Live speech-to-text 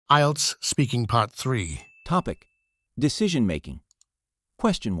IELTS Speaking Part 3. Topic: Decision making.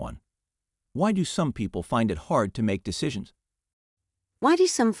 Question 1. Why do some people find it hard to make decisions? Why do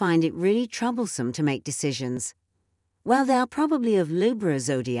some find it really troublesome to make decisions? Well, they are probably of Libra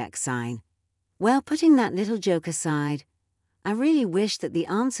zodiac sign. Well, putting that little joke aside, I really wish that the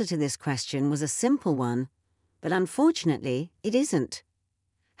answer to this question was a simple one, but unfortunately, it isn't.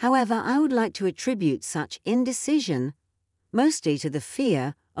 However, I would like to attribute such indecision mostly to the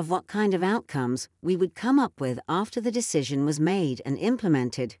fear of what kind of outcomes we would come up with after the decision was made and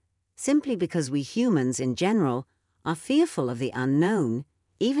implemented, simply because we humans in general are fearful of the unknown,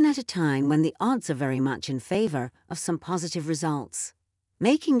 even at a time when the odds are very much in favor of some positive results.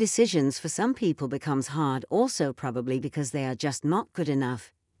 Making decisions for some people becomes hard also probably because they are just not good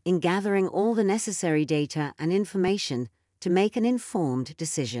enough in gathering all the necessary data and information to make an informed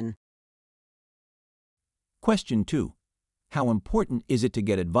decision. Question 2. How important is it to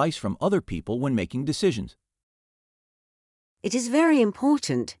get advice from other people when making decisions? It is very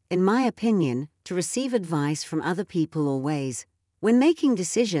important, in my opinion, to receive advice from other people always, when making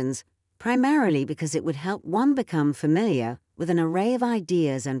decisions, primarily because it would help one become familiar with an array of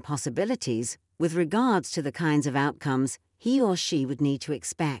ideas and possibilities with regards to the kinds of outcomes he or she would need to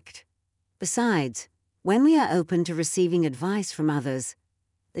expect. Besides, when we are open to receiving advice from others,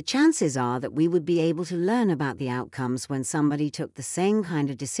 the chances are that we would be able to learn about the outcomes when somebody took the same kind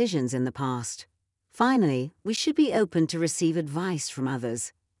of decisions in the past. Finally, we should be open to receive advice from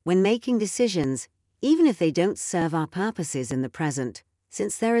others when making decisions, even if they don't serve our purposes in the present,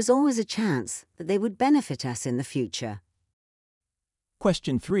 since there is always a chance that they would benefit us in the future.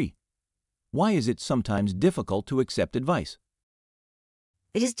 Question 3. Why is it sometimes difficult to accept advice?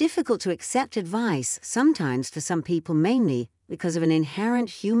 It is difficult to accept advice sometimes for some people mainly because of an inherent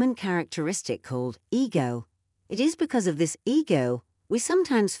human characteristic called ego. It is because of this ego we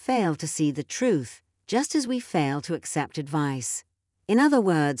sometimes fail to see the truth, just as we fail to accept advice. In other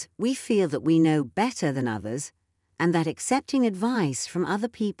words, we feel that we know better than others, and that accepting advice from other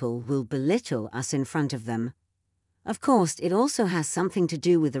people will belittle us in front of them. Of course, it also has something to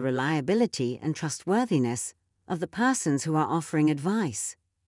do with the reliability and trustworthiness of the persons who are offering advice.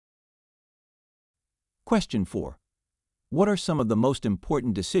 Question 4. What are some of the most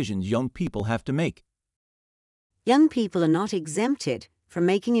important decisions young people have to make? Young people are not exempted from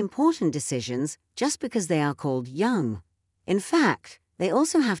making important decisions just because they are called young. In fact, they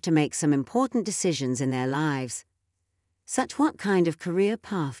also have to make some important decisions in their lives, such what kind of career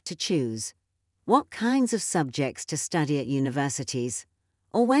path to choose, what kinds of subjects to study at universities,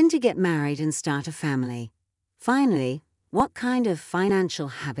 or when to get married and start a family. Finally, what kind of financial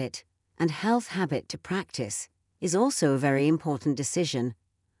habit and health habit to practice is also a very important decision,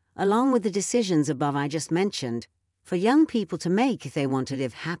 along with the decisions above I just mentioned, for young people to make if they want to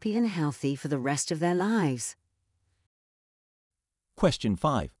live happy and healthy for the rest of their lives. Question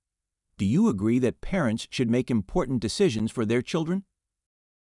 5. Do you agree that parents should make important decisions for their children?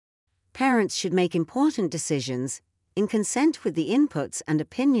 Parents should make important decisions in consent with the inputs and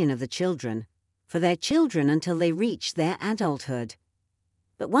opinion of the children for their children until they reach their adulthood.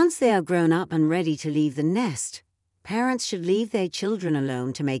 But once they are grown up and ready to leave the nest, parents should leave their children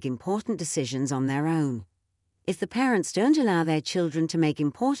alone to make important decisions on their own. If the parents don't allow their children to make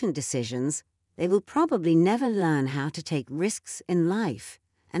important decisions, they will probably never learn how to take risks in life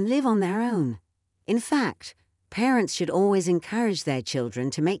and live on their own. In fact, parents should always encourage their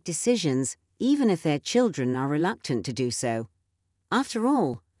children to make decisions even if their children are reluctant to do so. After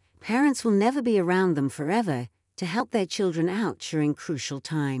all, parents will never be around them forever to help their children out during crucial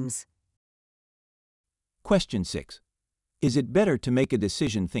times. Question 6. Is it better to make a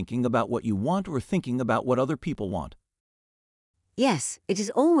decision thinking about what you want or thinking about what other people want? Yes, it is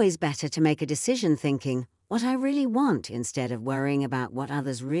always better to make a decision thinking what I really want instead of worrying about what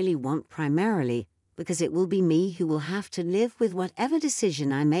others really want primarily, because it will be me who will have to live with whatever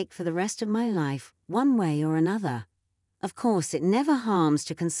decision I make for the rest of my life, one way or another. Of course, it never harms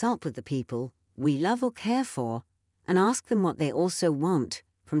to consult with the people we love or care for and ask them what they also want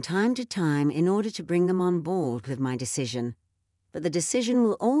from time to time in order to bring them on board with my decision. But the decision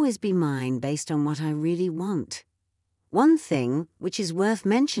will always be mine based on what I really want. One thing which is worth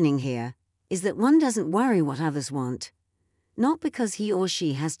mentioning here is that one doesn't worry what others want, not because he or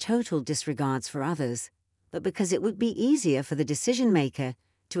she has total disregards for others, but because it would be easier for the decision maker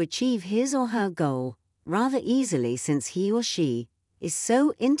to achieve his or her goal rather easily since he or she is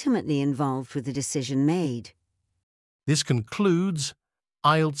so intimately involved with the decision made. This concludes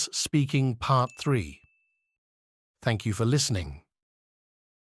IELTS Speaking Part 3. Thank you for listening.